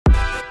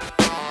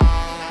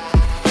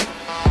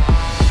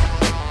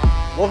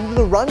Welcome to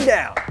the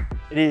Rundown.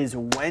 It is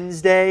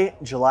Wednesday,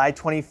 July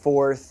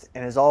 24th,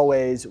 and as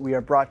always, we are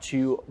brought to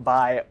you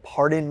by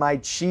Pardon My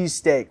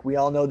Cheesesteak. We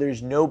all know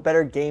there's no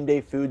better game day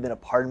food than a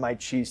Pardon My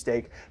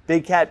Cheesesteak.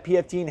 Big Cat,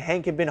 PFT, and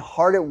Hank have been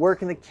hard at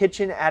work in the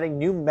kitchen, adding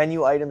new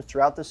menu items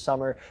throughout the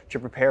summer to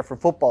prepare for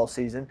football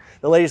season.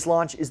 The latest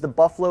launch is the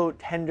Buffalo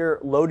Tender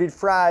Loaded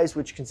Fries,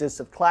 which consists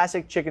of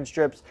classic chicken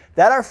strips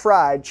that are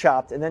fried,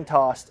 chopped, and then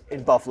tossed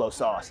in buffalo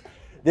sauce.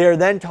 They are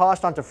then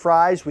tossed onto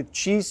fries with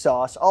cheese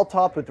sauce, all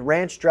topped with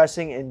ranch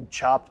dressing and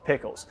chopped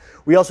pickles.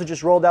 We also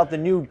just rolled out the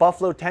new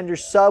Buffalo Tender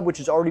Sub, which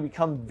has already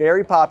become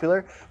very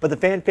popular, but the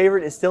fan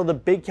favorite is still the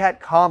Big Cat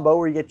Combo,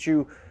 where you get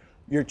your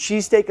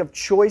cheesesteak of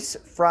choice,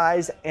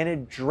 fries, and a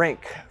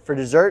drink. For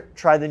dessert,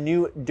 try the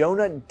new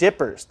Donut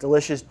Dippers,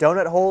 delicious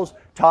donut holes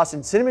tossed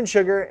in cinnamon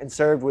sugar and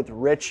served with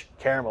rich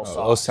caramel sauce.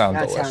 Those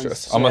sound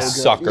delicious. I'm a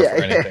sucker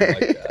for anything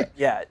like that.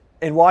 Yeah,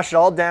 and wash it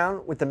all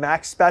down with the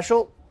Max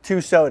Special. 2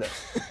 sodas.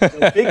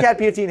 So Big Cat,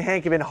 PFT, and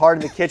Hank have been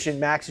hard in the kitchen.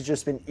 Max has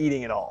just been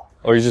eating it all.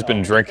 Or you've just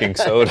been drinking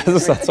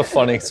sodas. That's a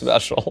funny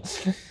special.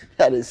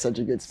 That is such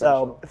a good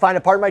special. So find a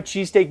Pardon My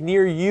Cheesesteak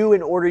near you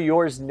and order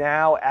yours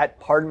now at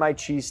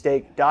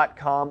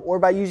pardonmycheesesteak.com or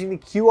by using the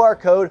QR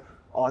code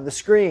on the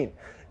screen.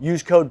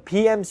 Use code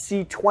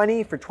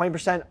PMC20 for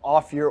 20%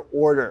 off your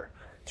order.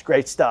 It's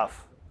great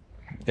stuff.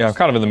 Yeah, I'm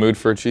kind of in the mood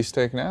for a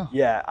cheesesteak now.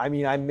 Yeah, I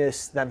mean, I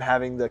miss them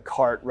having the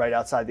cart right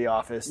outside the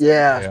office.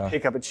 Yeah.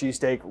 Pick up a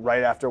cheesesteak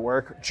right after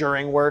work,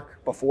 during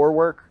work, before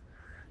work.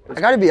 I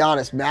gotta be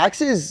honest,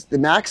 the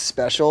Max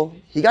Special,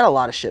 he got a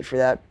lot of shit for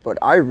that, but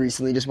I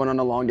recently just went on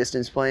a long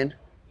distance plane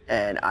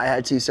and I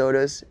had 2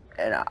 sodas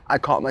and I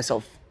caught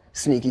myself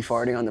sneaky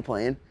farting on the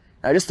plane.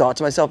 And I just thought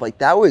to myself, like,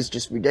 that was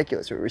just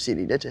ridiculous what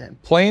Rossetti did to him.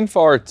 Plane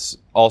farts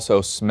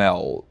also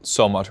smell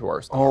so much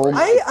worse.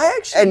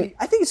 I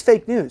think it's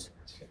fake news.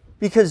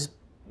 Because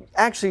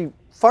actually,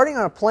 farting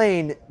on a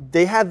plane,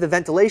 they have the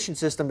ventilation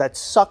system that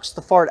sucks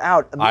the fart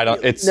out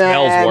immediately. It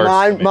smells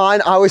worse.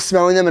 Mine, I was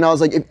smelling them and I was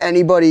like,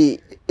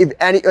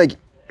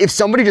 if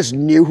somebody just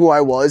knew who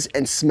I was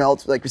and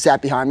smelled, like,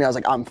 sat behind me, I was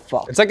like, I'm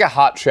fucked. It's like a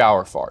hot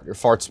shower fart. Your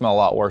farts smell a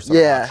lot worse than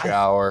a hot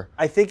shower.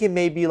 I think it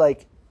may be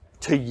like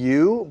to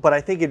you, but I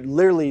think it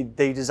literally,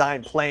 they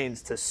designed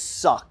planes to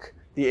suck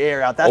the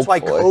air out. That's why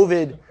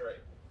COVID...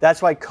 That's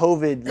why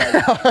COVID.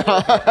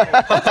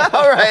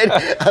 All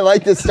right, I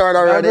like this start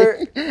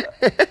already.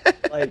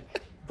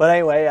 But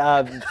anyway,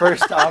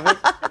 first topic.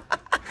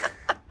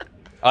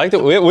 I like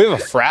that we have a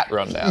frat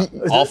rundown.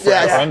 All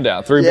frat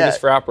rundown. 3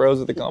 biggest frat bros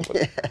of the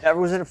company.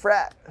 Everyone's in a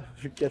frat.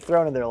 Get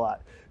thrown in there a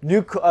lot.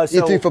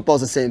 E3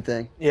 football's the same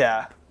thing.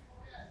 Yeah,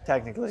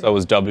 technically. So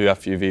was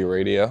WFUV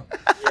radio.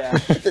 Yeah,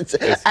 it's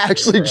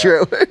actually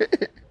true.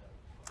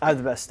 I have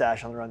the best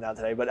stash on the rundown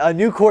today, but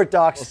new court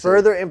docs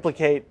further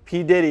implicate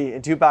P. Diddy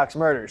in Tupac's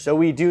murder. So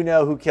we do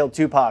know who killed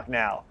Tupac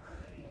now,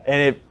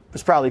 and it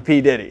was probably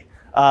P. Diddy.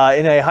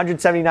 In a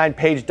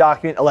 179-page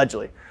document,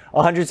 allegedly,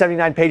 a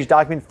 179-page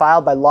document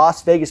filed by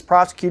Las Vegas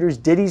prosecutors,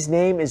 Diddy's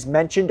name is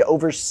mentioned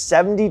over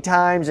 70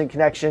 times in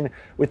connection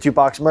with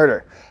Tupac's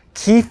murder.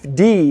 Keith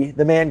D.,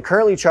 the man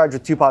currently charged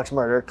with Tupac's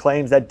murder,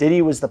 claims that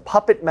Diddy was the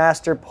puppet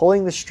master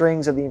pulling the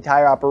strings of the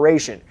entire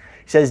operation.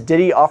 He says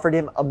Diddy offered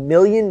him $1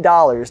 million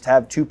to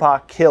have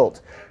Tupac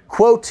killed.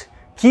 Quote,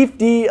 Keith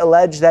D.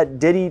 alleged that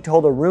Diddy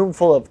told a room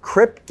full of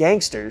Crip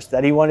gangsters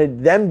that he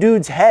wanted them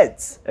dudes'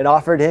 heads and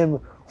offered him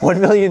 $1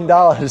 million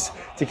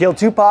to kill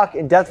Tupac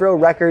in Death Row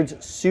Records'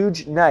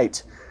 Suge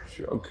Knight.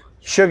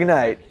 Suge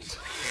Knight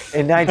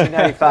in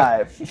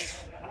 1995.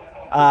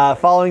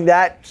 Following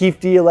that, Keith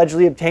D.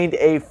 allegedly obtained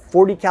a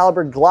 .40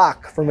 caliber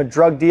Glock from a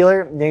drug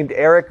dealer named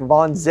Eric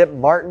Von Zip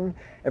Martin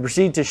and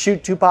proceeded to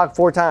shoot Tupac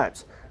 4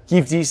 times.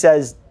 Keith D.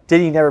 says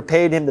Diddy never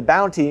paid him the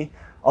bounty,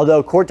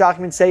 although court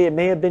documents say it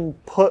may have been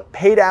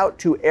paid out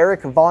to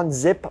Eric Von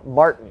Zip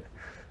Martin.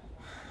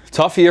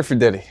 Tough year for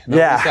Diddy.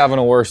 Nobody's having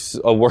a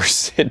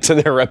worse hit to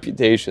their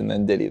reputation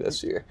than Diddy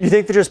this year. You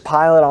think they just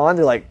pile it on?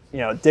 They're like,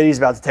 Diddy's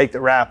about to take the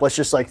rap. Let's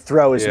just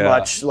throw as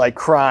much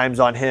crimes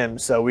on him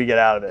so we get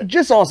out of it. It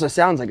just also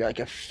sounds like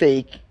a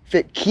fake.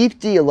 Keith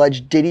D.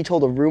 alleged Diddy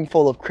told a room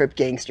full of Crip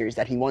gangsters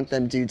that he wants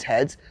them dudes'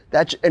 heads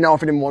and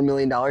offered him $1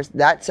 million.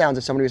 That sounds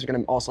like somebody who's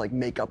going to also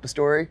make up a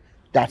story.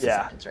 That's the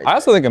sentence right there. I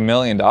also think $1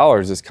 million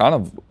is kind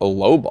of a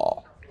low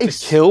ball. To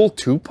kill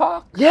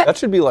Tupac? Yeah. That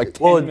should be like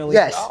 $10 million.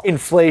 Yes.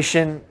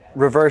 Inflation,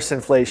 reverse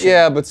inflation.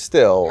 Yeah, but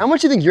still. How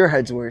much do you think your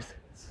head's worth?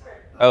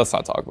 Let's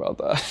not talk about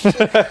that.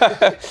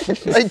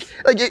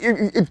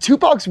 if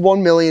Tupac's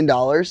 $1 million.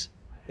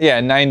 Yeah,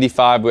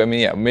 95. I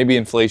mean, maybe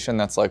inflation.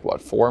 That's like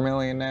what, 4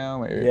 million now?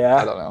 Maybe. Yeah.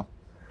 I don't know.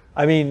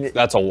 I mean,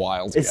 that's a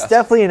wild guess. It's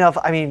definitely enough.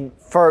 I mean,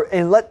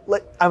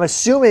 I'm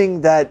assuming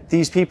that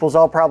these people's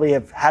all probably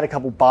have had a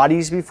couple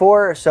bodies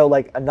before, so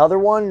another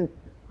one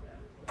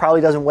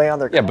probably doesn't weigh on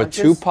their conscience.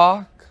 But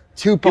Tupac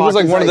he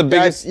was one of the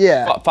biggest,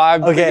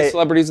 5 biggest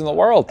celebrities in the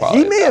world.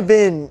 Probably. He may have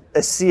been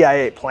a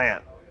CIA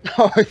plant.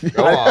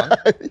 Go on.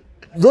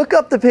 Look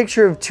up the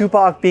picture of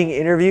Tupac being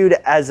interviewed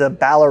as a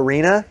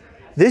ballerina.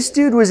 This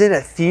dude was in a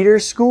theater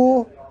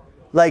school.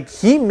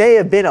 He may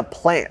have been a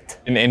plant.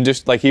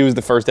 He was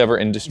the first ever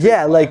industry.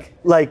 Yeah,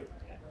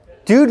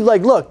 dude,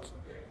 like, look,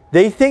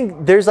 they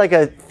think there's like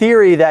a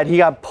theory that he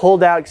got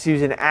pulled out because he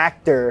was an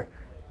actor,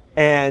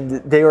 and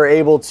they were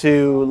able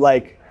to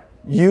like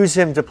use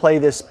him to play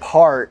this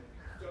part,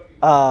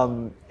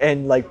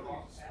 and like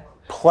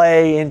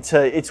play into.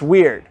 It's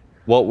weird.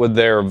 What would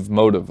their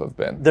motive have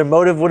been? Their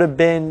motive would have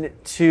been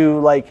to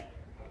like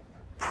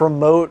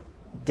promote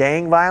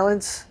gang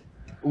violence.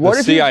 What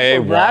if CIA he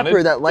was a rapper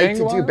wanted that liked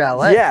to gang do violence?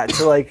 ballet? Yeah,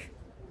 to like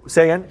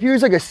say again. If he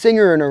was like a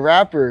singer and a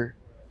rapper,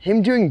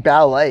 him doing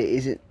ballet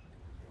isn't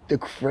the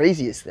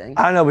craziest thing.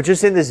 I don't know, but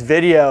just in this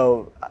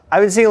video,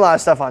 I've been seeing a lot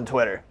of stuff on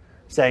Twitter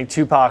saying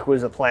Tupac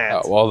was a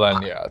plant. Oh, well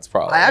then, yeah, it's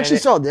probably. I actually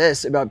saw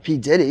this about P.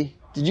 Diddy.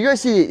 Did you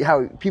guys see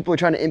how people are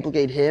trying to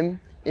implicate him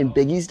in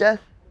Biggie's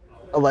death?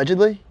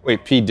 Allegedly?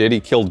 Wait, P. Diddy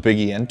killed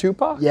Biggie and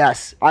Tupac?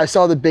 Yes. I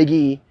saw the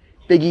Biggie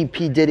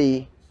P.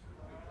 Diddy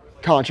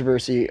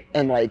controversy,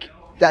 and like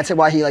that's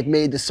why he like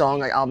made the song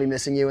like I'll Be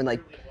Missing You, and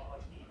like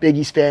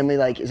Biggie's family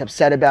like is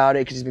upset about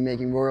it because he's been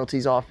making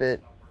royalties off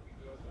it.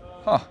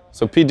 Huh.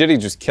 So P. Diddy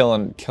just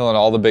killing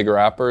all the big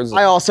rappers.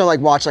 I also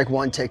like watched like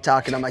one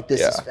TikTok and I'm like, this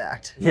is Yeah.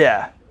 fact.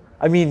 Yeah.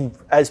 I mean,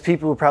 as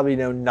people who probably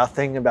know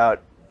nothing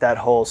about that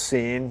whole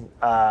scene,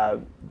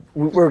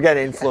 we're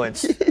getting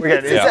influenced. We're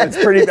getting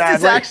influenced pretty bad.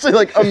 It's actually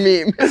like a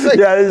meme. It's like,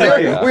 Yeah, it's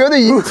like, we on the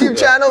YouTube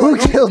channel. who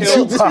like, killed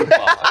Tupac?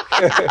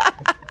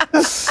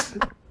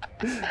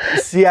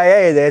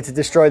 CIA, they had to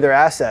destroy their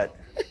asset.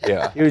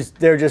 Yeah.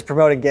 They were just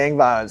promoting gang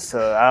violence,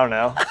 so I don't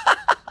know.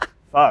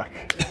 Fuck.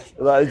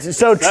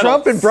 So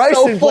Trump and Bryson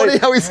So funny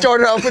played. how we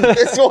started off with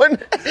this one.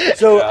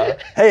 So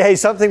hey,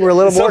 something we're a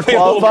little more Something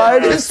a little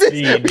qualified. more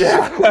speed.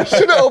 We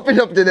should have opened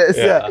up to this.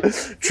 Yeah.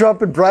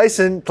 Trump and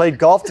Bryson played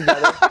golf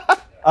together.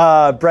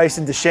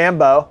 Bryson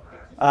DeChambeau,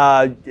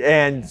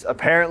 and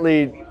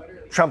apparently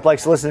Trump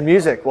likes to listen to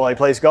music while he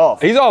plays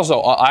golf. He's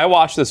also, I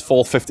watched this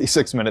full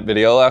 56-minute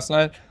video last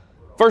night.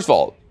 First of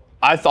all,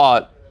 I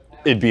thought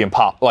it'd be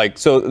impossible. Like,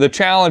 so the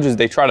challenge is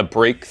they try to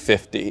break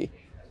 50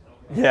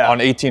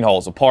 on 18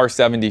 holes, a par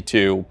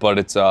 72, but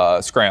it's a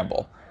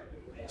scramble.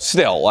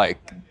 Still,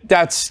 like,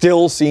 that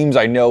still seems,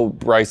 I know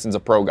Bryson's a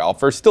pro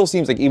golfer, still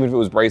seems like even if it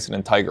was Bryson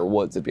and Tiger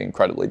Woods, it'd be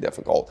incredibly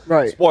difficult.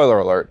 Right. Spoiler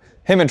alert,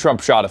 him and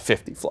Trump shot a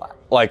 50 flat.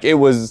 Like,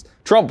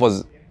 Trump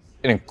was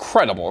an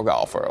incredible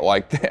golfer.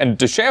 Like, and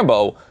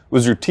DeChambeau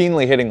was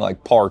routinely hitting like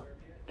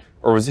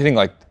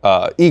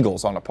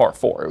eagles on a par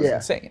 4. It was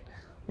insane.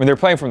 I mean, they're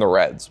playing from the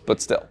Reds, but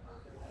still.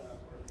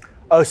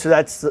 Oh, so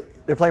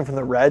they're playing from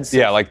the Reds?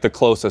 Yeah, like the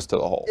closest to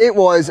the hole. It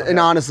was, and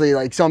honestly,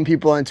 like some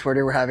people on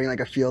Twitter were having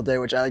like a field day,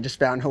 which I just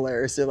found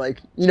hilarious. They're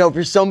like, you know,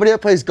 for somebody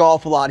that plays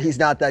golf a lot, he's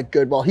not that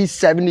good. Well, he's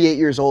 78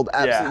 years old,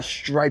 absolutely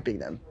striping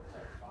them.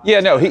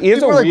 Yeah, no, he has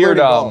a People are, like, weird,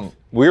 learning golf.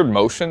 weird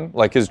motion,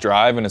 like his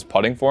drive and his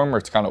putting form, where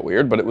it's kind of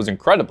weird, but it was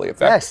incredibly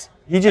effective.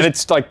 Yes. And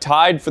it's like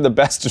tied for the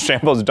best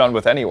DeChambeau's done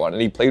with anyone,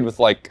 and he played with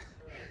like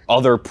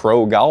other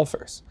pro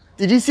golfers.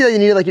 Did you see that you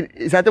needed like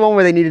is that the one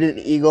where they needed an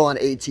eagle on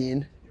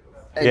 18?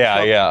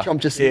 And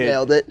Trump just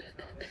nailed it.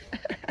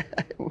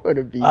 What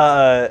a beast.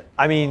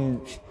 I mean,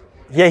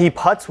 yeah, he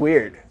putts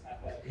weird.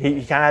 He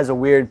kind of has a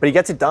weird, but he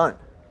gets it done.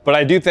 But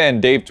I do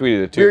think Dave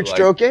tweeted it too. Weird like,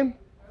 stroke game?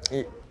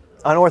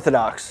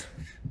 Unorthodox.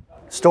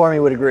 Stormy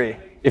would agree.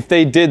 If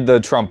they did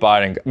the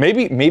Trump-Biden,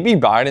 maybe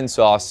Biden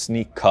saw a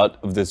sneak cut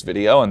of this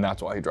video, and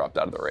that's why he dropped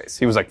out of the race.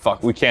 He was like,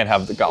 fuck, we can't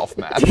have the golf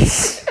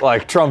match.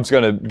 Like, Trump's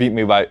going to beat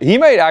me he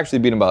might actually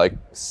beat him by like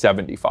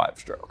 75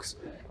 strokes.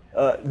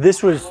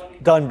 This was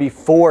done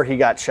before he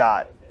got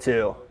shot,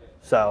 too.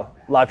 So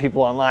a lot of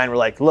people online were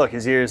like, look,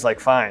 his ear's like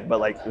fine, but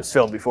like it was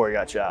filmed before he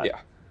got shot. Yeah.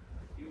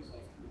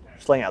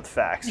 Just laying out the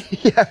facts.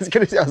 Yeah,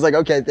 I was like,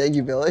 okay, thank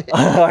you, Billy.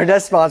 Our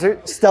next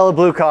sponsor, Stella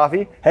Blue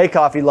Coffee. Hey,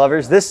 coffee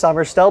lovers. This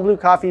summer, Stella Blue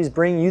Coffee is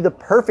bringing you the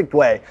perfect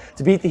way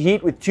to beat the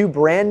heat with 2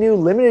 brand new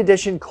limited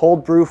edition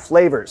cold brew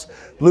flavors,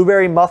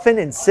 blueberry muffin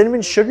and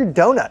cinnamon sugar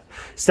donut.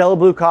 Stella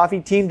Blue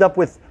Coffee teamed up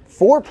with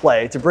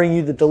Foreplay to bring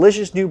you the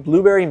delicious new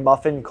blueberry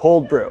muffin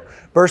cold brew.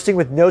 Bursting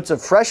with notes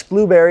of fresh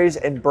blueberries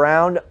and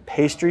brown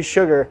pastry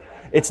sugar,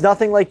 it's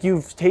nothing like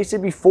you've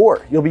tasted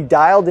before. You'll be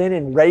dialed in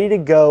and ready to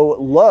go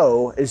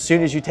low as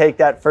soon as you take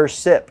that first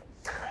sip.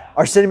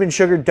 Our cinnamon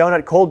sugar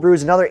donut cold brew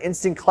is another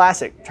instant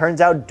classic.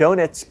 Turns out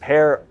donuts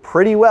pair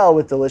pretty well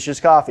with delicious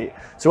coffee.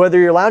 So whether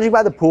you're lounging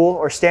by the pool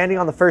or standing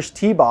on the first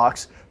tee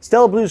box,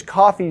 Stella Blue's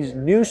coffee's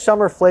new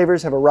summer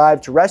flavors have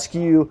arrived to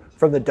rescue you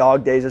from the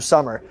dog days of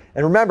summer.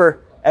 And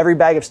remember, every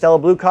bag of Stella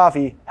Blue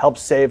coffee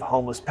helps save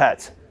homeless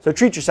pets. So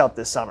treat yourself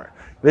this summer.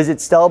 Visit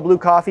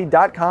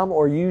StellaBlueCoffee.com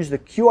or use the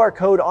QR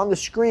code on the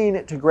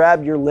screen to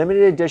grab your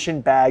limited edition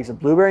bags of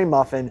blueberry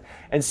muffin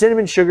and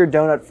cinnamon sugar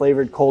donut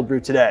flavored cold brew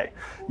today.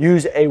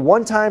 Use a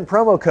one-time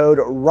promo code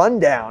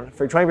RUNDOWN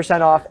for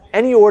 20% off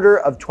any order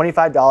of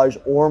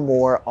 $25 or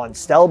more on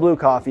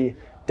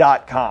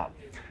StellaBlueCoffee.com.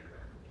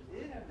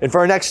 And for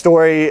our next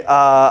story,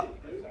 the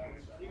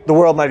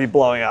world might be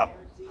blowing up.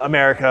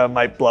 America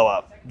might blow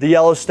up. The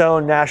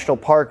Yellowstone National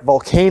Park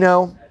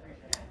volcano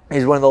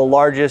is one of the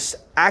largest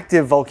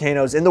active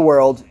volcanoes in the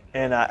world,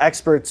 and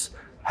experts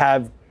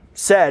have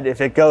said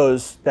if it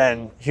goes,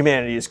 then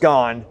humanity is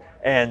gone,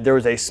 and there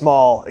was a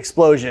small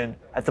explosion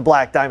at the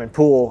Black Diamond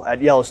Pool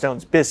at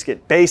Yellowstone's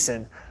Biscuit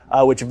Basin,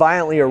 which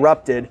violently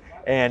erupted,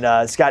 and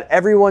it's got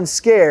everyone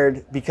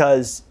scared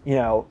because, you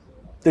know,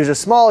 there's a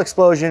small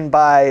explosion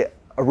by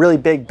a really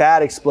big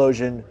bad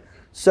explosion.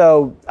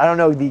 So I don't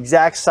know the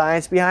exact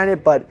science behind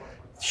it, but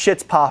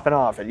shit's popping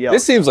off at Yellowstone.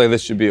 This seems like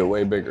this should be a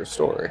way bigger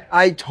story.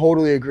 I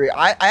totally agree.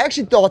 I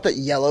actually thought that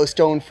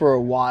Yellowstone for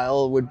a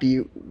while would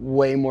be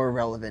way more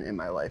relevant in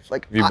my life.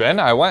 Like, Have you been?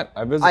 I went.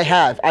 I visited. I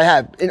have.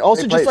 And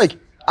also Great just place. like,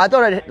 I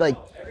thought I'd like,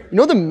 you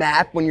know the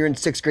map when you're in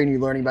 6th grade and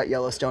you're learning about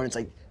Yellowstone, it's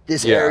like,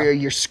 this area,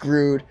 you're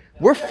screwed.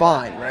 We're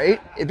fine, right?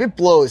 If it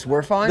blows,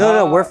 we're fine?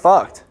 No, we're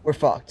fucked. We're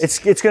fucked. It's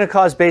going to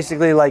cause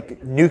basically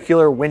like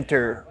nuclear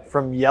winter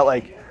from the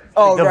right,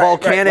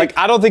 volcanic. Like,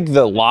 I don't think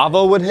the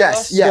lava would hit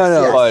us. Yes,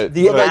 yes. But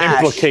The the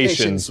ash.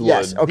 implications would.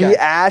 Yes, okay.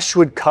 The ash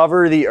would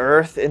cover the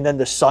earth, and then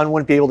the sun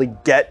wouldn't be able to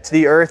get to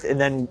the earth,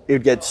 and then it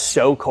would get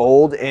so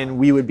cold,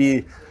 and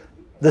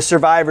the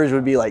survivors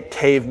would be like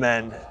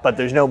cavemen, but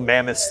there's no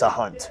mammoths to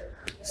hunt.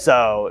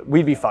 So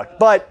we'd be fucked.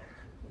 But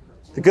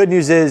the good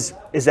news is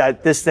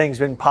that this thing's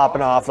been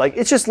popping off. Like,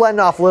 it's just letting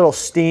off little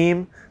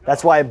steam.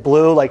 That's why it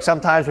blew. Like,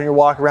 sometimes when you're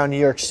walking around New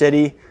York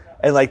City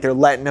and like they're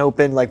letting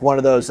open like one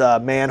of those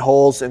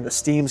manholes and the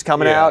steam's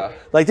coming out,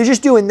 like they're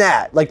just doing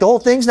that. Like, the whole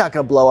thing's not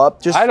going to blow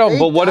up. Just I don't.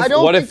 But what if? I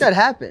don't What think if that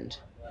happened.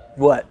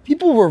 what?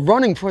 People were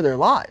running for their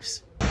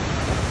lives.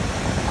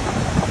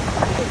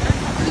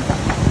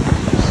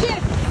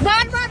 Shit!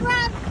 Run! Run!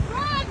 Run!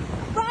 Run!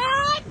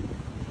 Run!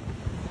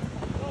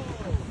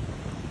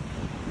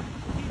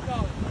 Keep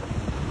going.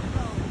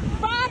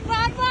 Run!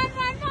 Run! Run!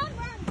 Run! Run!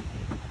 Run!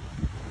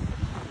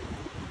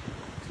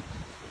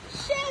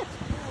 Shit!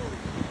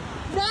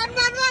 Run!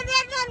 Run! Run!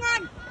 Run!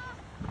 Run! Run!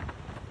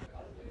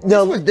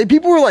 No, The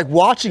people were like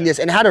watching this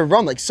and had to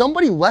run. Like,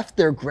 somebody left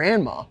their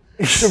grandma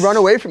to run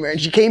away from her, and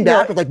she came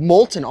back with like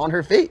molten on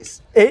her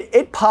face.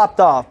 it popped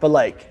off, but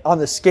like on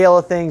the scale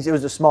of things, it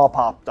was a small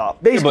popped off.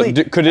 Basically,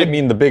 but could it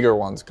mean the bigger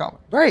one's coming?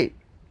 Right.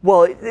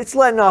 well, it's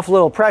letting off a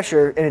little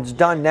pressure, and it's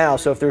done now.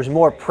 So if there's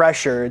more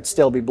pressure, it'd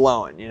still be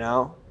blowing. You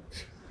know?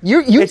 You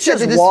It's said just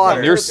that this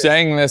water. You're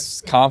saying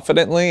this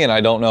confidently, and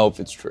I don't know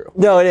if it's true.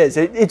 No, it is.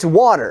 It's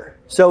water.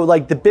 So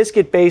like the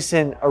Biscuit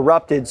Basin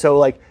erupted. So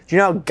like, do you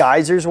know how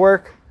geysers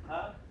work?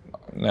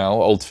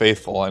 No, Old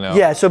Faithful, I know.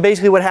 Yeah. So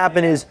basically, what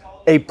happened is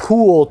a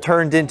pool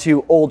turned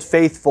into Old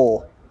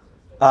Faithful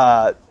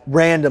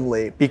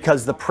randomly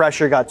because the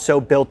pressure got so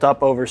built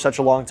up over such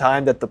a long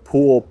time that the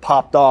pool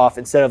popped off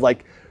instead of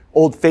like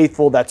Old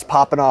Faithful that's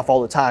popping off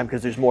all the time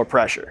because there's more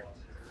pressure.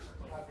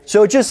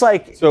 So it's just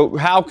like. So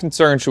how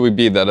concerned should we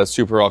be that a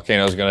super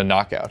volcano is going to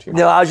knock out here?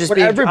 No, I was just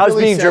being, Whatever I was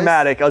Billy being says-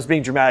 dramatic. I was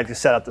being dramatic to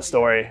set up the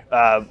story.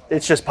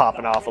 It's just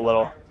popping off a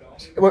little.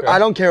 I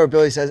don't care what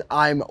Billy says.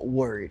 I'm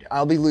worried.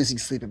 I'll be losing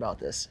sleep about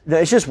this. No,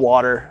 it's just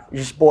water.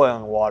 You're just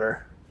boiling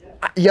water.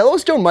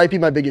 Yellowstone might be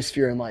my biggest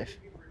fear in life.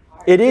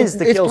 It is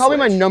the It's kill probably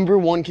my switch. number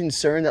one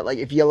concern that, like,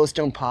 if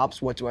Yellowstone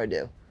pops, what do I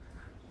do?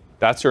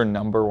 That's your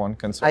number one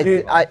concern.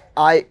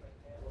 I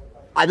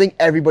think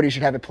everybody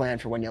should have a plan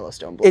for when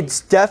Yellowstone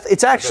blows.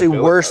 It's actually Billy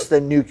worse does.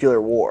 than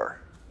nuclear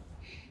war.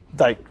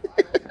 Like,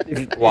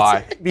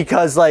 Why?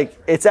 because like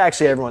it's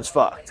actually everyone's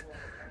fucked.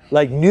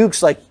 Like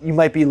nukes, like you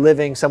might be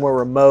living somewhere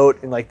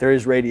remote and like there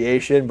is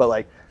radiation, but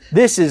like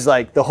this is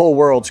like the whole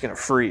world's gonna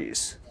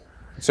freeze.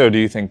 So do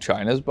you think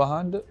China's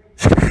behind it?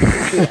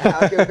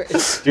 Yeah,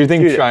 Do you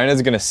think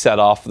China's going to set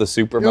off the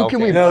super Who can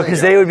we volcano? No,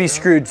 because they would be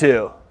screwed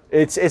too.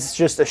 It's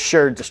just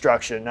assured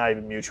destruction, not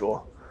even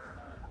mutual.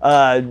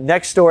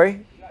 Next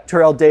story,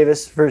 Terrell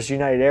Davis versus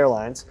United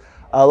Airlines.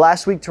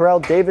 Last week, Terrell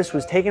Davis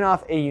was taken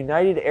off a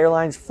United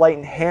Airlines flight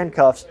in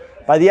handcuffs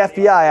by the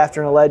FBI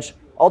after an alleged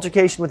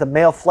altercation with a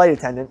male flight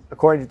attendant,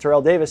 according to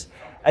Terrell Davis.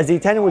 As the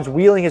attendant was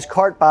wheeling his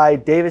cart by,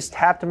 Davis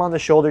tapped him on the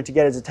shoulder to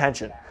get his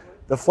attention.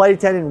 The flight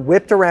attendant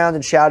whipped around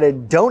and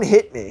shouted, "Don't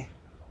hit me,"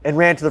 and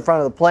ran to the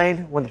front of the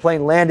plane. When the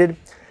plane landed,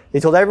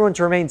 they told everyone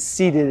to remain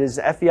seated as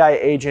the FBI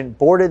agent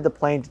boarded the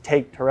plane to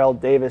take Terrell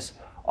Davis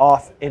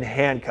off in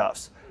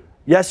handcuffs.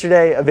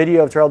 Yesterday, a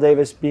video of Terrell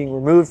Davis being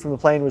removed from the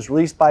plane was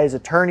released by his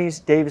attorneys.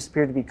 Davis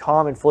appeared to be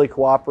calm and fully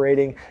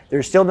cooperating.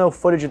 There's still no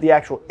footage of the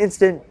actual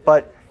incident,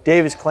 but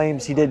Davis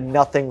claims he did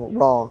nothing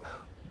wrong.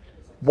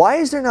 Why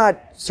is there not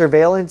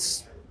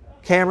surveillance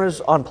cameras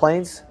on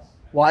planes?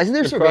 Why isn't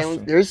there surveillance?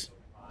 question.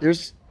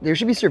 There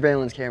should be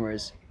surveillance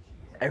cameras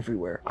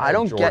everywhere. I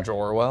don't George get.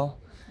 Orwell?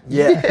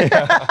 Yeah.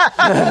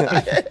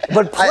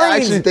 But planes, I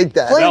actually think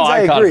that. Planes, No,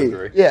 I kind of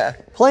agree. Yeah.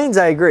 Planes,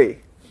 I agree.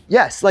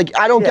 Yes. Like,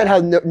 I don't get Yeah.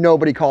 how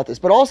nobody caught this,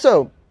 but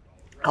also,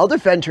 I'll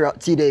defend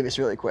T. Davis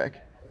really quick.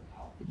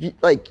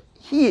 Like,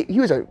 he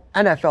was an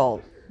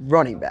NFL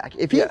running back.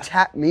 If he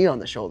tapped me on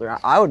the shoulder,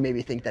 I would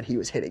maybe think that he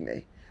was hitting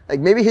me. Like,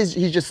 maybe he's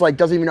just like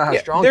doesn't even know how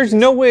strong. There's he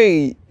is. no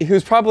way. He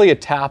was probably a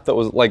tap that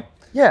was like.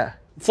 Yeah.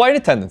 Flight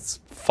attendants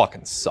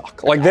fucking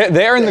suck. Like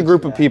they're in the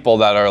group of people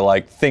that are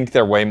like think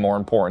they're way more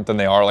important than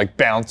they are. Like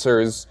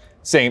bouncers,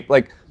 same.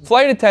 Like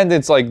flight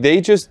attendants, like they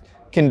just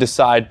can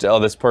decide, oh,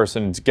 this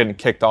person's getting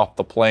kicked off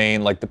the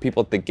plane. Like the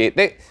people at the gate,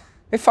 they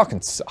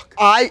fucking suck.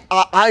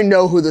 I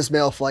know who this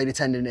male flight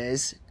attendant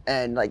is,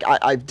 and like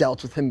I've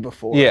dealt with him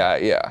before.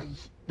 Yeah.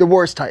 The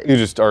worst type. You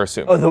just are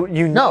assuming. Oh,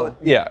 you know. No.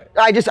 Yeah.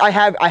 I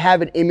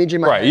have an image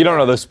in my head. Right. You don't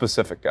know the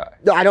specific guy.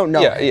 No, I don't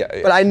know. Yeah.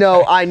 But I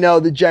know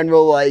the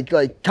general like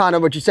kind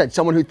of what you said.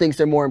 Someone who thinks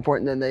they're more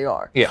important than they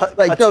are. Yeah.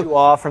 Like Cuts you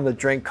off from the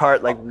drink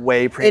cart like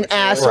way an prematurely.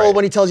 asshole Right.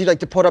 when he tells you like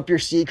to put up your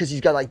seat because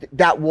he's got like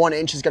that 1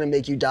 inch is gonna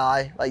make you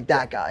die. Like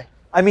that guy.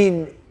 I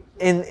mean,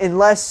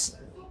 unless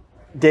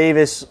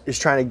Davis is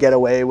trying to get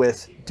away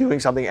with doing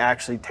something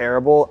actually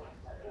terrible,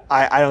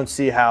 I don't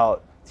see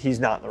how he's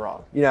not in the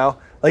wrong. You know,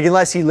 like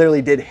unless he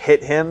literally did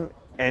hit him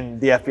and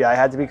the FBI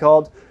had to be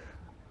called.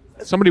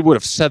 Somebody would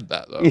have said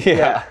that though.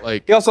 Yeah.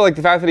 Like He also, like,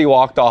 the fact that he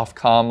walked off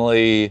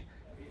calmly.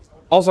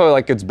 Also,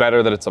 like, it's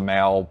better that it's a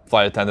male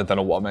flight attendant than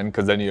a woman,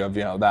 because then you have,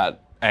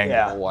 that angle.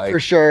 Yeah, like, For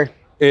sure.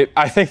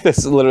 I think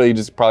this literally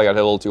just probably got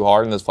hit a little too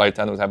hard, and this flight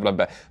attendant was having a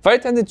bad. Flight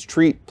attendants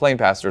treat plane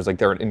passengers like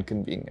they're an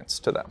inconvenience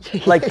to them.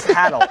 Like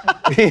cattle.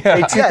 They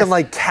treat them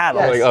like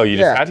cattle. Like, oh, you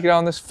just Yeah. had to get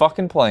on this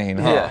fucking plane,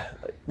 huh? Yeah.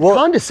 Well,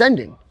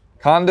 Condescending.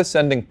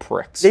 Condescending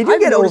pricks. they do I've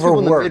get noticed people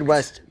in the overworked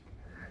Midwest.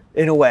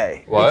 in a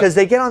way. What? Because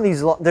they get on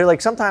these, they're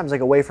like sometimes like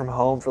away from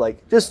home for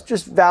like, just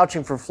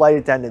vouching for flight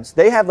attendants.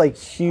 They have like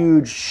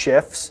huge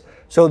shifts.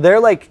 So they're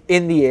like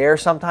in the air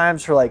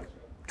sometimes for like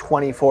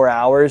 24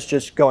 hours,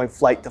 just going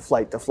flight to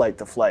flight to flight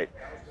to flight.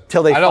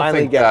 Till they I don't finally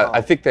think get that. home.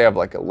 I think they have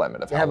like a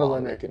limit of They how have a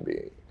long limit. they can be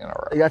in a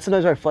row. Like, that's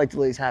sometimes why flight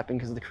delays happen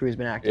because the crew's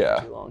been active Yeah.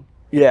 for too long.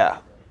 Yeah.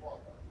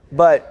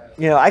 But,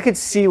 I could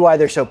see why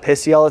they're so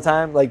pissy all the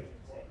time. Like,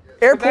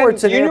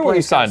 airports and you knew what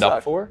you airplanes kinda signed up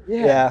suck. for.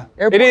 Yeah.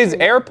 It is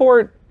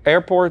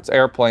airports,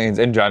 airplanes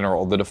in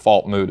general. The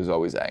default mood is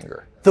always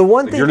anger. The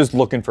one Like, thing you're just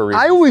looking for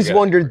reasons. I to always get-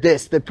 wondered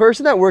this: the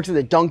person that works at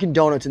the Dunkin'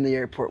 Donuts in the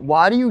airport.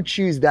 Why do you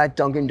choose that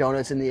Dunkin'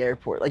 Donuts in the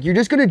airport? Like you're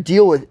just gonna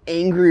deal with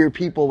angrier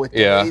people with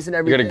Yeah, delays and you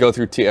everything. got to go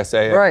through TSA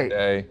every Right.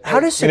 day. How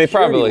does I mean, they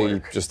security probably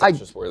work? that's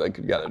just where they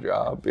could get a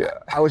job. Yeah.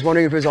 I was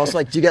wondering if it was also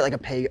like, do you get like a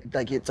pay?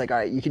 Like it's like, all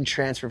right, you can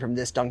transfer from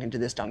this Dunkin' to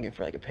this Dunkin'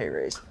 for like a pay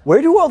raise.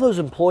 Where do all those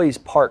employees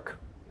park?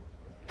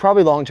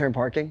 Probably long-term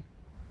parking,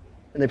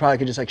 and they probably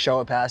could just like show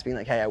a pass, being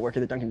like, hey, I work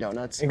at the Dunkin'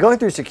 Donuts. And going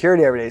through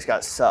security every day's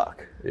got to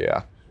suck.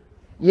 Yeah.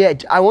 Yeah,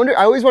 I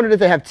always wondered if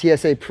they have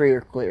TSA pre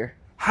or clear.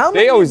 How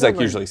many They always of them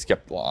like usually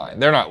skip the line.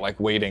 They're not like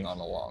waiting on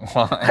a long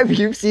line. Have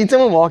you seen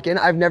someone walk in?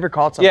 I've never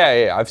caught someone.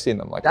 Yeah, I've seen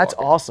them like. That's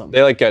walking. awesome.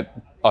 They like get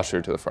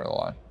ushered to the front of the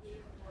line.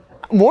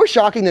 More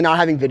shocking than not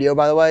having video,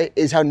 by the way,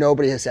 is how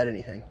nobody has said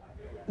anything.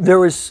 There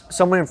was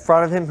someone in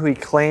front of him who he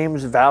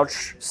claims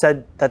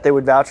said that they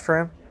would vouch for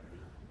him.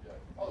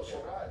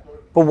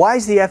 But why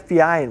is the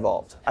FBI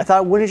involved? I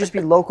thought, wouldn't it just be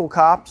local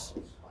cops?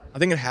 I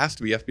think it has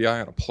to be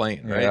FBI on a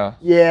plane, right? Yeah.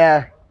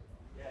 Yeah.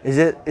 Is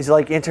it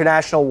like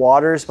international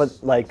waters, but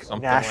like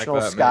Something national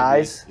like that,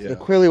 skies? maybe. Yeah. It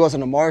clearly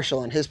wasn't a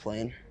marshal in his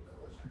plane.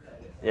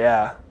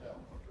 Yeah.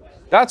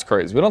 That's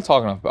crazy. We don't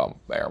talk enough about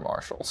air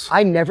marshals.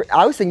 I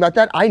was thinking about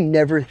that. I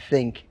never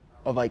think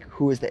of like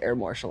who is the air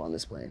marshal on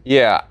this plane.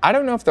 Yeah, I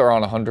don't know if they're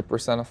on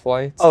 100% of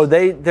flights. Oh,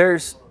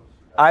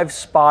 I've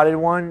spotted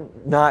one,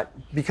 not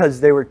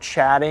because they were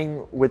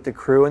chatting with the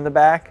crew in the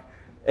back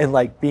and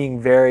like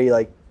being very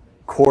like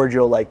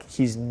cordial, like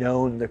he's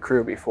known the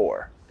crew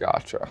before.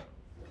 Gotcha.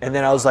 And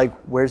then I was like,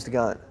 where's the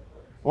gun?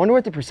 I wonder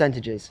what the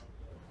percentage is.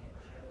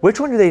 Which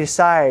one do they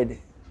decide?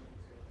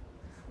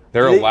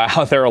 They're They-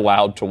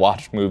 allowed to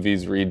watch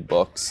movies, read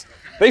books.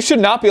 They should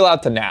not be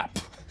allowed to nap.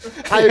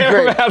 I Air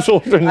agree.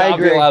 marshals should not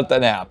be agree. allowed to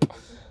nap.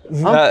 I'm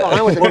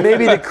fine with it. Or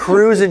maybe the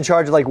crew's in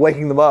charge of like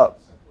waking them up.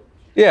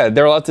 Yeah,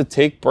 they're allowed to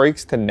take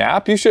breaks to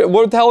nap. You should.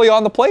 What the hell are you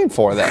on the plane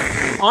for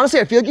then? Honestly,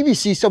 I feel like if you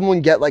see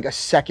someone get like a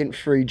second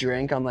free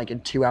drink on like a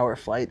 2-hour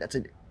flight, that's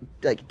a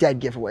like dead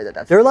giveaway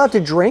that's. They're allowed to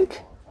drink?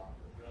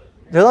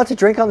 They're allowed to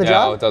drink on the No,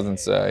 job? it doesn't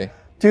say.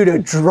 Dude, a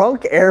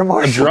drunk air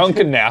marshal. Drunk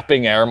and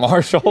napping air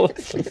marshal.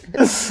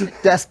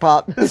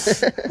 Despot.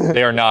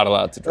 They are not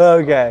allowed to drink.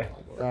 Okay.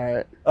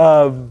 All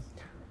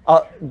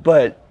right.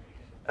 But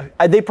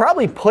they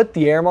probably put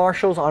the air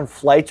marshals on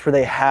flights where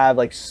they have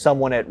like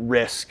someone at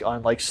risk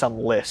on like some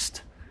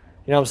list.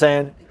 You know what I'm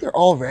saying? They're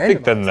all I random.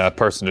 think then that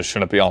person just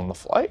shouldn't be on the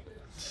flight.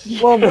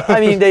 Well,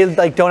 I mean, they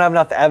like don't have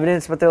enough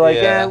evidence, but they're like,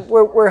 Yeah.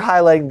 we're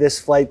highlighting this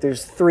flight.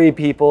 There's 3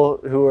 people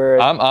who are.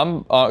 I'm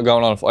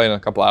going on a flight in a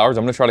couple hours.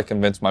 I'm gonna try to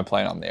convince my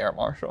plane I'm the air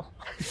marshal.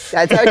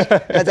 That's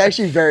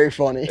actually very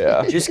funny.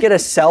 Yeah. Just get a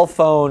cell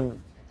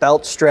phone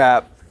belt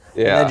strap.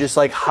 And Yeah. then just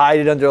like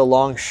hide it under a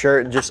long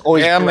shirt and just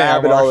always Yeah, I'm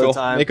grab Air it all the Marshal.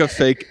 time. Make a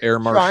fake air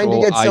marshal Trying to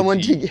get ID.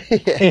 someone to.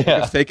 Make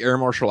a fake air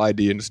marshal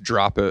ID and just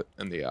drop it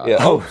in the Yeah.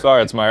 Oh,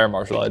 sorry, it's my air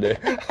marshal ID.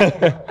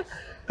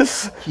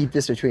 Keep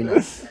this between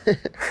us.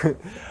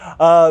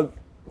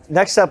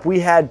 Next up, we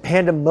had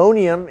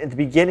pandemonium at the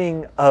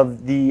beginning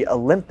of the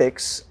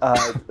Olympics,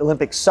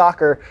 Olympic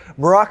soccer.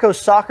 Morocco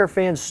soccer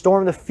fans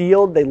stormed the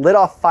field. They lit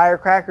off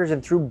firecrackers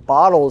and threw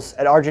bottles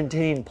at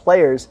Argentinian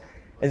players.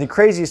 And the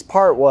craziest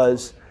part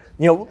was,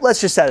 let's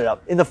just set it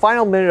up. In the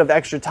final minute of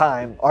extra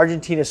time,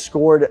 Argentina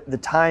scored the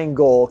tying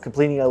goal,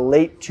 completing a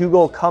late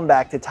 2-goal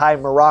comeback to tie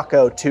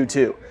Morocco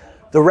 2-2.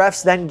 The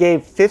refs then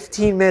gave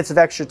 15 minutes of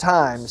extra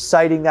time,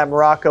 citing that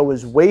Morocco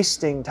was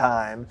wasting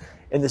time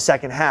in the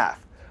second half.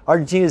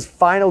 Argentina's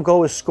final goal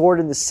was scored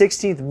in the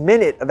 16th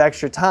minute of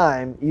extra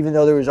time, even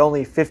though there was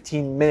only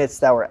 15 minutes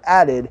that were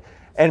added.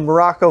 And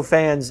Morocco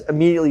fans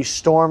immediately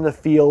stormed the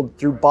field,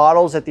 threw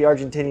bottles at the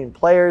Argentinian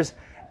players,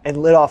 and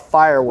lit off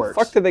fireworks.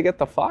 The fuck did they get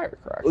the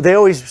firecrackers? They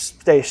always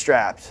stay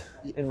strapped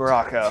in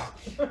Morocco.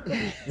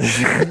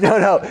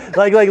 No.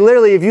 Like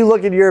literally, if you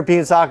look at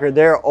European soccer,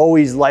 they're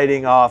always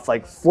lighting off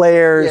like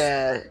flares.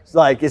 Yeah.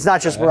 Like it's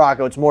not just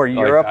Morocco, it's more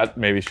Europe. That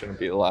maybe shouldn't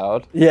be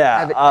allowed. Yeah.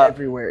 Have it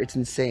everywhere. It's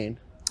insane.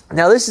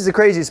 Now this is the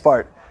craziest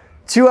part.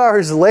 2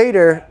 hours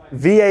later,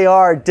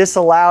 VAR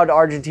disallowed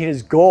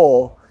Argentina's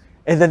goal,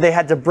 and then they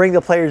had to bring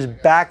the players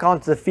back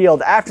onto the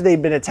field after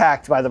they'd been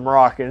attacked by the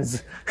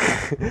Moroccans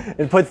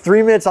and put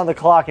 3 minutes on the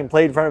clock and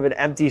played in front of an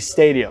empty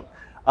stadium.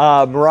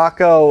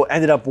 Morocco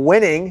ended up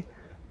winning,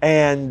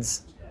 and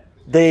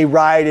they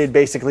rioted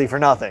basically for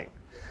nothing.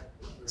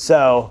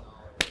 So,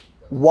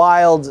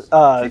 wild.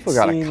 People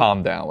got to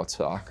calm down with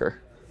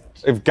soccer.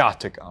 They've got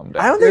to calm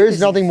down. I don't think There's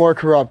nothing more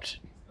corrupt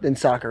than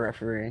soccer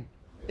refereeing.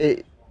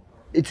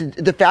 It's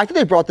the fact that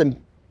they brought them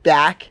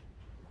back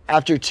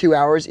after 2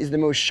 hours is the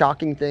most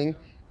shocking thing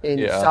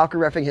in soccer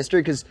refereeing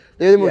history because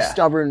they're the most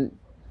stubborn,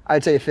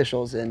 I'd say,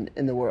 officials in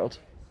the world.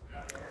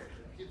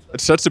 It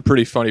sets a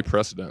pretty funny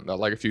precedent that,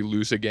 like, if you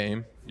lose a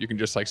game, you can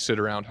just, like, sit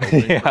around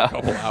hoping for a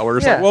couple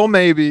hours. Yeah. Like, well,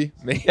 maybe.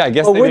 Yeah, I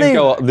guess they didn't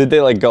go. Did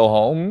they, like, go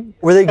home?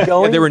 Were they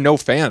going? Yeah, there were no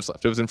fans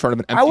left. It was in front of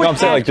an empty. I would I'm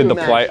saying, like, have did to the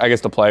play? imagine. I guess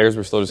the players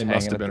were still just They hanging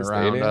must have at been the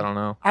around. stadium. I don't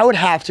know. I would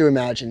have to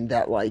imagine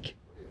that, like,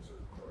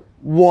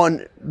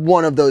 one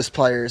of those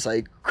players,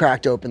 like,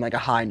 cracked open, like, a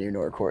high noon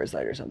or a Coors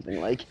Light or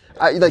something. Like,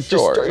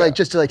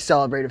 just to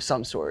celebrate of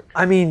some sort.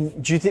 I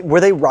mean, do you think were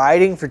they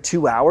rioting for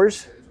 2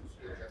 hours?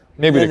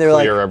 Maybe to And they're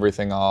clear like-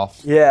 everything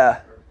off. Yeah.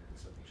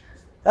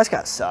 That's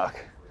gotta suck.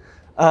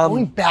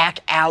 Going back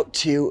out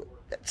to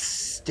that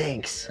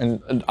stinks.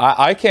 And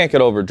I can't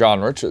get over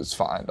John Rich's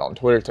find on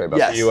Twitter today about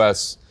Yes. the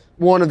U.S.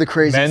 One of the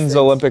craziest men's things.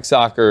 Olympic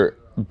soccer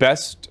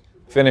best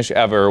finish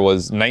ever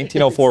was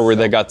 1904, where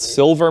they got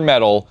silver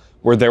medal,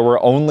 where there were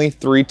only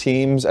 3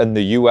 teams and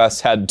the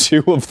U.S. had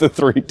 2 of the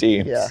 3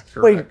 teams. Yeah.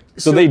 Wait,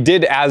 So they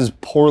did as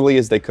poorly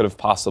as they could have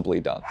possibly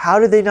done. how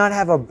did they not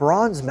have a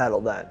bronze medal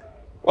then?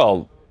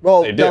 Well,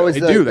 Well, they that do. was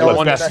They the, do. that They was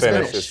won the best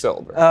finish is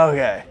silver.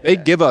 Okay. They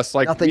give us,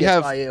 like, Nothing we gets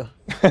have, by you.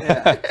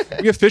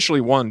 we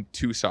officially won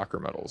 2 soccer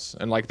medals,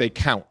 and, like, they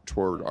count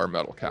toward our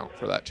medal count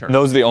for that tournament.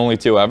 Those are the only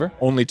 2 ever?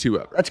 Only 2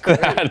 ever. That's great.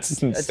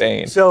 That's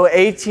insane. So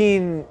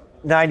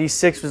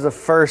 1896 was the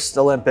first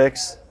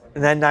Olympics,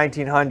 and then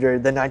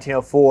 1900, then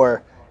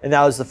 1904, and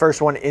that was the first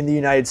one in the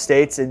United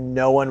States, and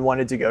no one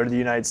wanted to go to the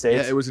United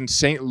States. Yeah, it was in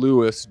St.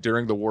 Louis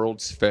during the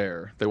World's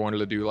Fair. They wanted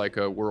to do, like,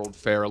 a World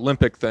Fair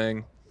Olympic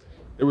thing.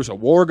 There was a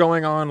war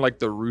going on, like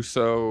the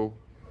Russo.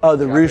 Oh,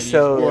 the Japanese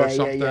Russo. War or Yeah,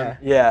 something. yeah.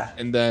 Yeah.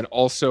 And then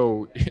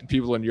also,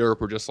 people in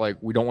Europe were just like,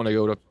 we don't want to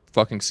go to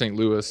fucking St.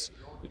 Louis.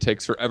 It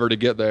takes forever to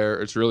get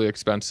there. It's really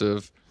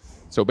expensive.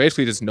 So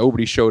basically, just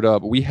nobody showed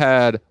up. We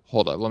had,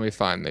 hold up, let me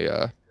find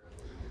the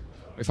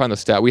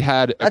stat. We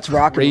had That's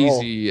rock and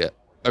roll.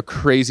 a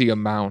crazy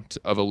amount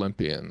of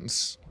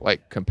Olympians,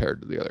 like,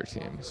 compared to the other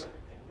teams.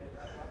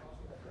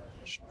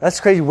 That's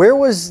crazy. Where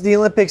was the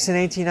Olympics in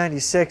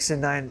 1896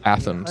 and 1900?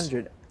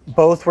 Athens.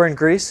 Both were in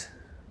Greece?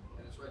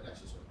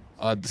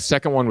 The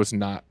second one was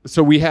not.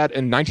 So we had,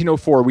 in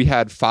 1904, we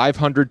had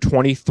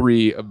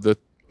 523 of the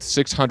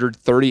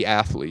 630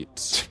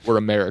 athletes were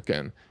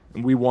American.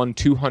 And we won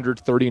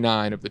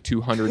 239 of the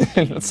 200.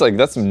 It's like,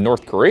 that's some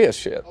North Korea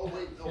shit.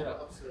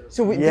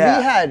 So we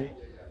Yeah. had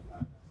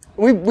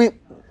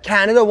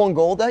Canada won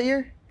gold that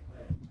year.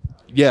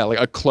 Yeah, like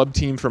a club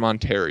team from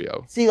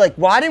Ontario. See, like,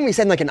 why didn't we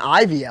send like an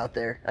Ivy out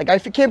there? Like, I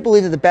can't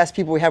believe that the best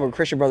people we have were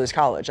Christian Brothers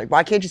College. Like,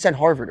 why can't you send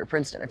Harvard or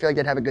Princeton? I feel like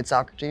they'd have a good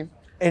soccer team.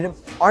 And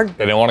aren't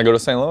They didn't want to go to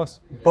St. Louis.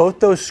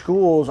 both those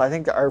schools, I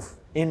think, are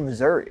in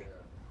Missouri?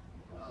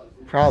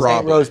 Probably.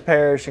 St. Rose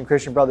Parish and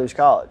Christian Brothers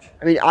College.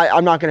 I mean,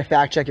 I'm not gonna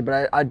fact check it,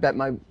 but I'd bet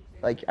my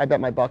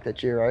buck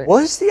that you're right.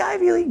 Was the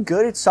Ivy League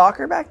good at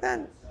soccer back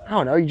then? I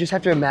don't know. You just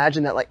have to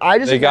imagine that. Like,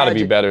 They got to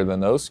be better than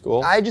those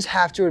schools. I just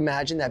have to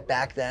imagine that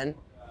back then,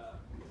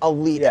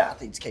 elite Yeah.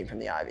 athletes came from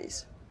the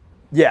Ivies.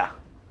 Yeah.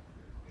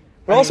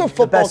 But also the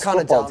football best kind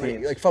of football dominated.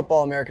 teams. Like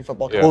football, American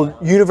football. Yeah. Well,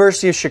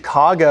 University of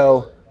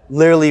Chicago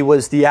literally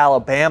was the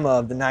Alabama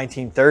of the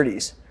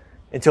 1930s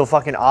until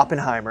fucking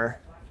Oppenheimer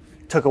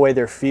took away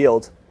their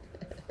field.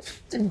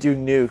 Didn't do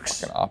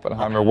nukes.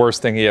 Oppenheimer,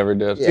 worst thing he ever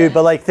did. Yeah. Dude,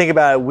 but like think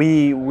about it.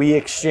 We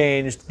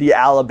exchanged the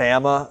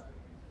Alabama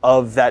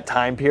of that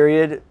time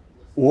period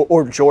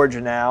or Georgia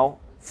now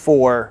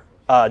for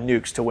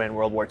nukes to win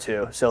World War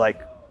II. So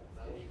like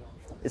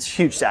it's a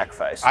huge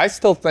sacrifice. I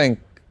still think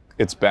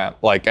it's bad.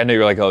 Like, I know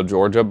you're like, oh,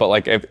 Georgia, but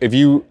like I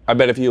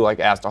bet if you like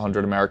asked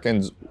 100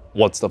 Americans,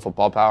 what's the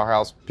football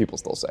powerhouse, people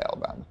still say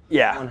Alabama.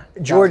 Yeah.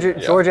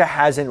 Georgia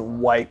hasn't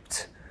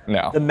wiped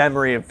No. the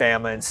memory of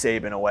Bama and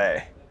Saban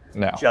away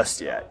No.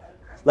 just yet.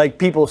 Like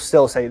people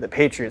still say the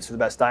Patriots are the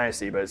best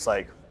dynasty, but it's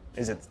like,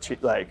 is it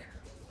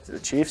the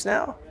Chiefs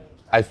now?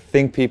 I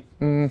think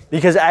people.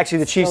 Because actually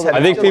the Chiefs had.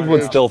 I think people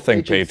would still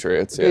think Patriots.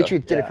 Patriots. Yeah.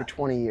 Patriots did it for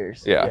 20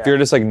 years. Yeah. If you're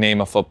just like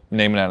name an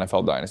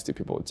NFL dynasty,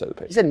 people would say the You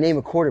Patriots. said name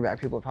a quarterback,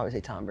 people would probably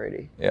say Tom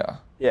Brady. Yeah.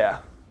 Yeah.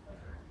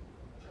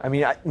 I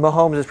mean,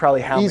 Mahomes is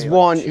probably how He's many?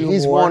 one. Like, 2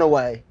 He's more? one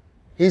away.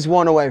 He's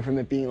one away from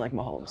it being like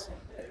Mahomes,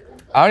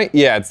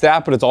 Yeah, it's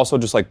that, but it's also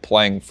just like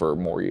playing for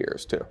more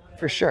years too.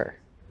 for sure.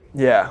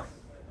 Yeah.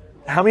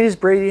 How many does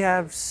Brady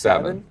have?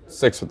 7?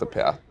 6 with the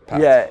Pats.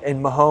 Yeah,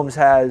 and Mahomes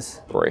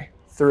has 3.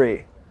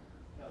 3.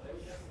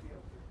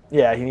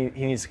 Yeah, he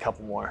needs a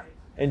couple more.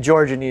 And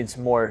Georgia needs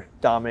more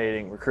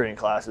dominating recruiting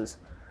classes.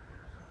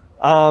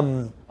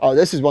 Oh,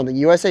 this is one thing.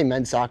 USA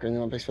men's soccer in the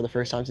Olympics for the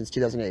first time since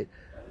 2008.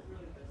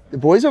 The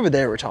boys over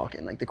there were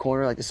talking, like the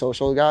corner, like the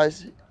social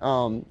guys,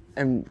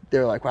 and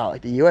they're like, "Wow,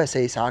 like the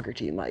USA soccer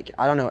team, like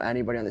I don't know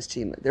anybody on this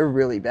team. Like, they're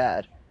really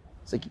bad."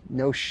 It's like,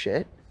 no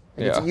shit.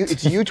 Like, Yeah.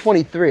 it's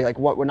U23. Like,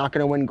 what? We're not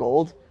gonna win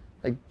gold?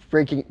 Like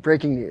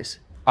breaking news.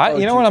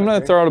 You know what? I'm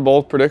going to throw out a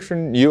bold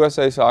prediction.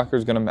 USA soccer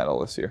is going to medal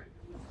this year.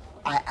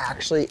 I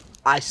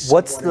What's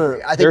somewhat the-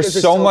 agree. I think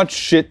There's so much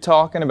shit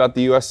talking about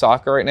the U.S.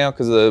 soccer right now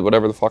because of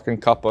whatever the fucking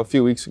cup a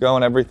few weeks ago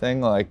and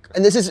everything. Like,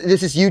 And this is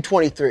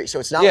U23, so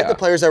it's not like the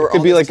players that were. it could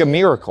on be this like a team.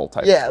 miracle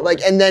type. Yeah, story.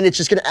 like, and then it's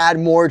just gonna add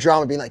more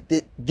drama, being like,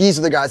 these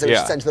are the guys that were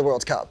Yeah. sent to the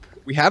World Cup.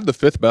 We have the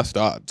 5th best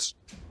odds.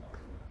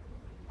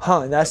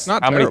 Huh, and that's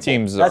Not How many terrible.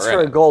 teams that's are for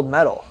in a it? gold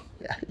medal.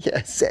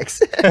 Yeah,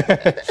 6.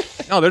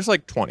 No, there's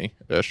like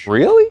 20-ish.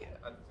 Really?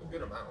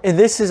 And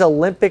this is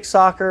Olympic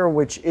soccer,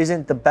 which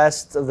isn't the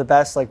best of the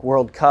best, like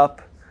World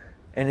Cup,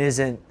 and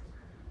isn't.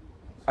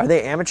 Are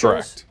they amateurs?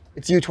 Correct.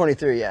 It's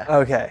U23, yeah.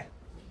 Okay.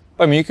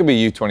 I mean, you could be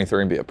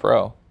U23 and be a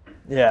pro.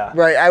 Yeah.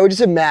 Right. I would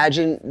just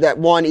imagine that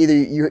one,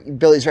 either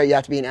Billy's right, you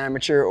have to be an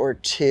amateur, or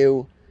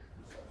 2,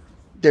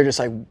 they're just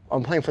like,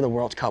 I'm playing for the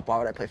World Cup. Why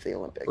would I play for the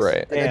Olympics?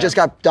 Right. Like, I Yeah. just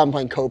got done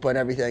playing Copa and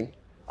everything.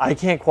 I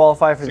can't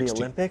qualify for 16.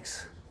 the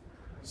Olympics.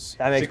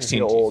 That makes me 16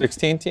 feel old.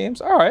 16 teams?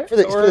 All right. For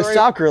the, So for we're the right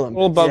soccer a little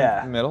Olympics. above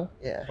Yeah. the middle.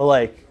 Yeah. But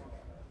like,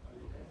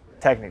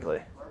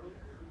 technically,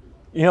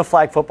 you know,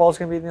 flag football is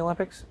going to be in the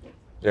Olympics.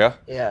 Yeah.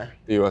 Yeah.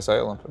 The USA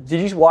Olympics.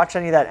 Did you watch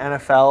any of that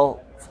NFL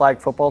flag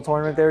football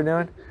tournament they were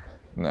doing?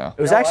 No.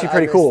 It was No, actually I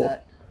pretty missed cool.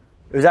 that.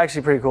 It was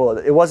actually pretty cool.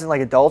 It wasn't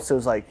like adults. It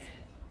was like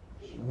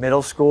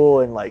middle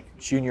school and like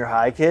junior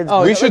high kids.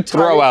 Oh, We yeah, should like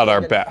throw Tyreek out our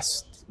Hill.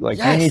 best. Like,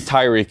 Yes. we need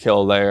Tyreek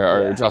Hill there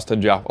or Yeah.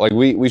 Justin Jefferson. Like,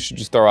 we should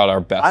just throw out our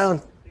best. I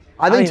don't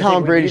I don't think even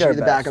Tom we Brady need should our be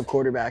the best. backup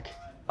quarterback.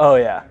 Oh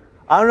yeah.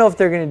 I don't know if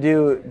they're gonna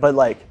do, but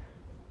like,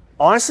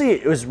 honestly,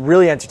 it was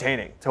really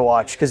entertaining to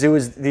watch because it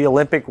was the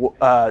Olympic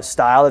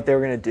style that they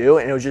were gonna do,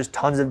 and it was just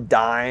tons of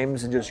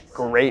dimes and just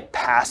great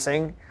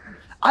passing.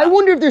 I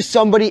wonder if there's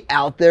somebody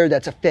out there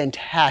that's a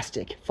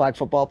fantastic flag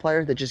football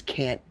player that just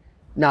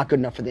not good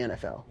enough for the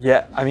NFL.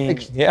 Yeah, I mean,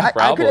 Yeah, I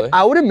probably.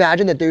 I would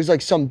imagine that there's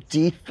like some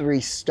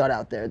D3 stud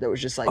out there that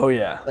was just like, Oh,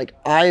 yeah. like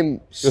I'm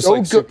just so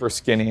like good, super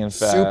skinny and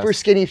fast. super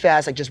skinny,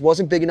 fast, like just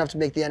wasn't big enough to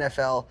make the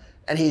NFL,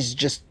 and he's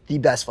just the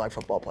best flag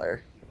football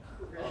player.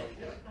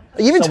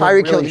 Like, even Someone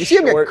Tyreek Hill, really did you see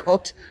him get short.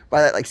 cooked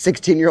by that like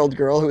 16-year-old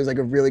girl who was like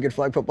a really good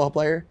flag football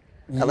player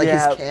at like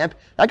Yeah. his camp?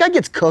 That guy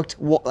gets cooked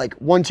like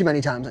one too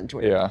many times on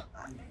Twitter. Yeah.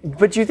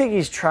 but you think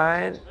he's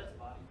trying?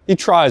 He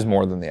tries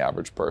more than the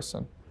average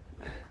person.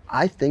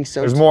 I think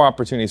so. There's too. more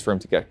opportunities for him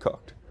to get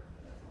cooked.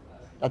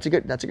 That's a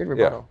good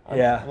rebuttal.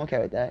 Yeah. I'm okay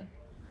with that.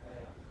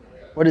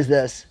 What is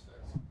this?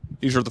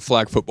 These are the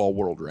flag football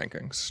world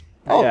rankings.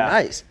 Oh, Yeah.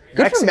 nice.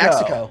 Good for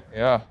Mexico.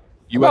 Yeah. How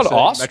USA, about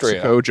Austria?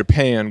 Mexico,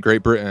 Japan,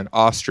 Great Britain,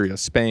 Austria,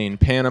 Spain,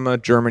 Panama,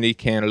 Germany,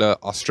 Canada,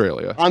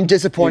 Australia. I'm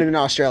disappointed in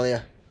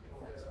Australia.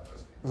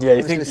 Yeah, you I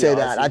was think going to say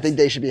that. I think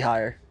they should be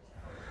higher.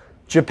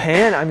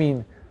 Japan? I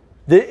mean,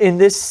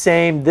 this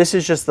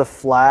is just the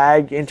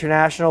flag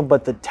international,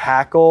 but the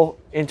tackle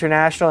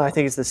international. And I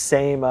think it's the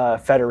same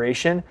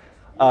federation.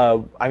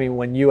 I mean,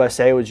 when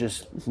USA was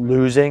just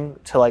losing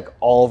to like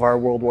all of our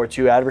World War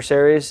II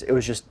adversaries, it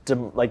was just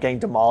like getting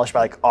demolished by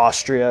like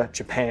Austria,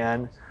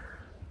 Japan,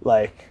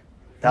 like.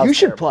 That You was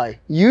should terrible. play.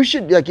 You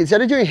should, like, instead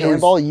of doing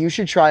handball, you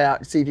should try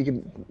out, see if you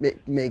can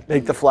make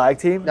the flag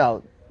team.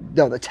 No,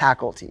 the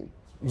tackle team.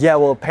 Yeah,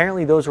 well,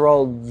 apparently those were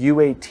all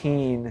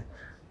U18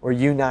 or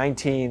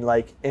U19,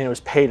 like, and it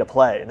was pay to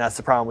play, and that's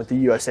the problem with the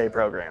USA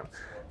program.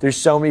 There's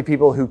so many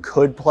people who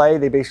could play,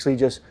 they basically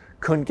just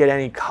couldn't get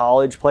any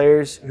college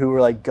players who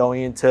were like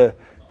going into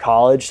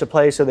college to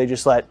play, so they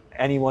just let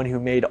anyone who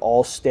made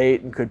all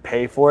state and could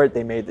pay for it,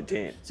 they made the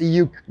team. So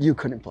you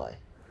couldn't play.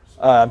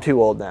 I'm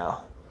too old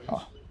now.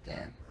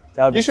 Damn.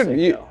 That would be You should.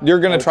 sick, though. You're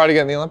gonna try to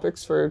get in the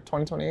Olympics for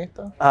 2028,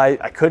 though. I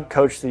could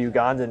coach the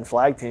Ugandan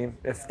flag team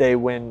if they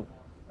win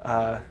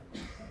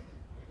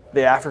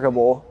the Africa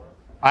Bowl.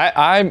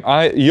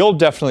 You'll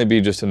definitely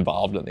be just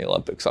involved in the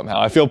Olympics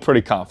somehow. I feel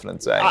pretty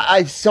confident saying.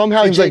 I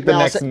somehow Seems like Jake the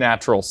next Malasek,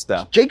 natural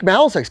step. Jake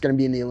Malasek's going to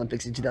be in the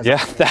Olympics in 2000.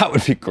 Yeah, that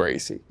would be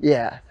crazy.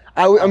 Yeah.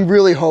 I'm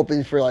really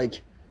hoping for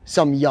like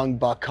some young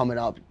buck coming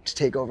up to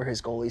take over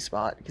his goalie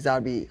spot because that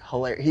would be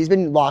hilarious. He's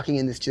been locking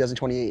in this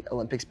 2028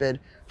 Olympics bid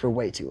for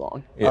way too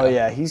long. Oh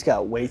yeah, he's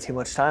got way too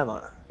much time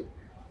on it.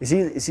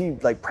 Is he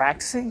like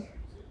practicing?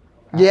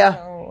 Yeah.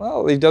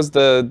 Well, he does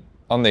the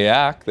On the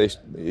yak,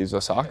 he's a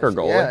soccer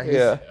goalie.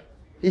 Yeah,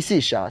 he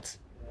sees shots.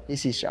 He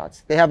sees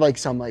shots. They have like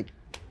some like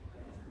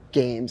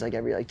games like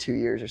every like 2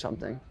 years or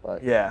something.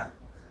 But Yeah.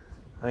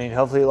 I mean,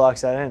 hopefully he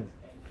locks that in.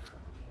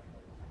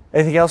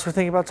 Anything else we're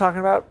thinking about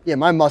talking about? yeah,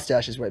 my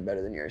mustache is way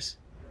better than yours.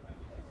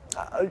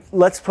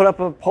 Let's put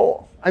up a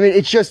poll. I mean,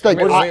 it's just like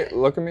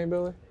Look at me,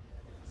 Billy.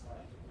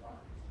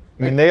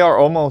 I mean, they are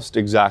almost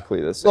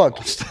exactly the same. look,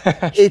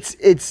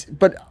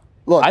 but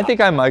look, I think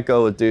I might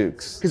go with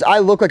Duke's. because I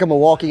look like I'm a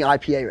walking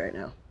IPA right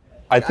now.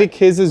 I think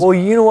his is Well,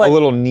 you know what? a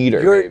little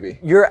neater, maybe.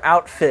 Your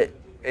outfit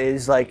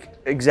is like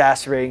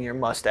exacerbating your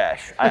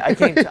mustache. I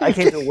came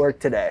to work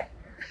today.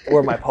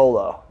 Wore my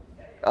polo.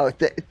 Oh,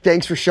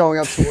 thanks for showing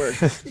up to work.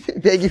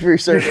 Thank you for your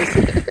service.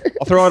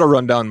 I'll throw out a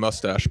rundown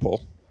mustache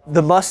poll.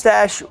 The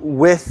mustache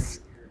with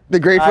The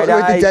Grateful with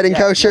the Dead and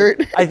Co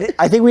shirt. I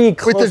think we need With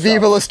the close-ups.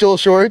 Viva La Stool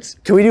shorts.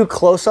 Can we do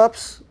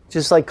close-ups?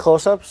 Just like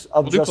close-ups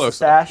of We'll do just the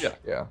close-ups, stash? yeah.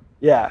 Yeah.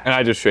 Yeah. And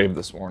I just shaved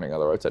this morning,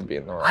 otherwise I'd be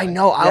in the wrong. I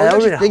know. I Yeah, was that would've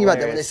actually been thinking about that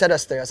when they hilarious. said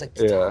us there. I was like,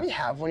 did Yeah. we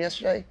have one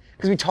yesterday?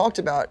 Because we talked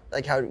about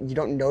like how you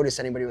don't notice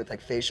anybody with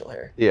like facial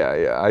hair. Yeah.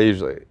 I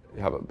usually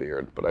have a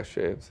beard, but I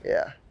shaved.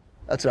 Yeah.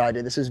 That's what I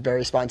did. This was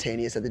very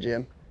spontaneous at the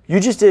gym. You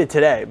just did it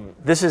today.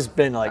 This has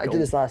been like I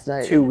did this last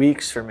night. 2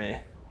 weeks for me.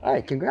 All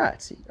right,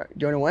 congrats. Do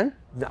you want to win?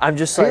 I'm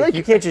just Are you like, like-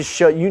 you can't just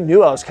show. You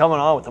knew I was coming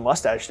on with the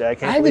mustache today. I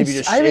can't believe you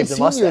just I haven't shaved the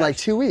seen mustache. you in like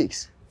 2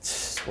 weeks.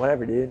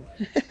 Whatever, dude.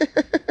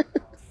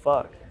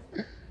 Fuck.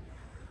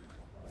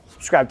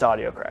 Subscribe to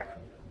Audio Crack.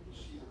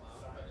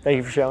 Thank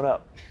you for showing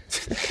up.